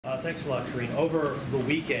Thanks a lot, Karine. Over the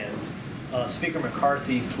weekend, Speaker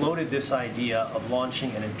McCarthy floated this idea of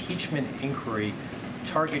launching an impeachment inquiry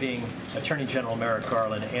targeting Attorney General Merrick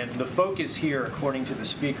Garland. And the focus here, according to the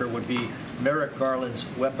Speaker, would be Merrick Garland's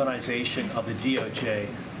weaponization of the DOJ.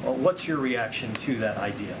 What's your reaction to that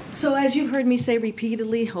idea? So as you've heard me say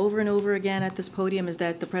repeatedly over and over again at this podium is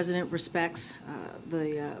that the President respects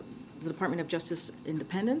the Department of Justice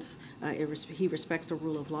independence. He respects the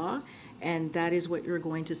rule of law, and that is what you're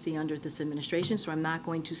going to see under this administration. So I'm not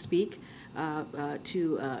going to speak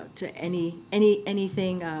to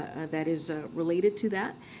anything that is related to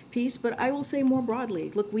that piece. But I will say more broadly,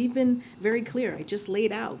 look, we've been very clear. I just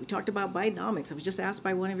laid out. We talked about Bidenomics. I was just asked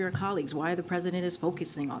by one of your colleagues why the President is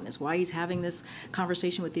focusing on this, why he's having this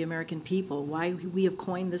conversation with the American people, why we have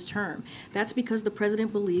coined this term. That's because the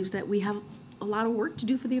President believes that we have a lot of work to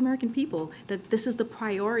do for the American people, that this is the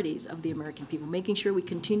priorities of the American people, making sure we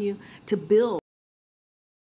continue to build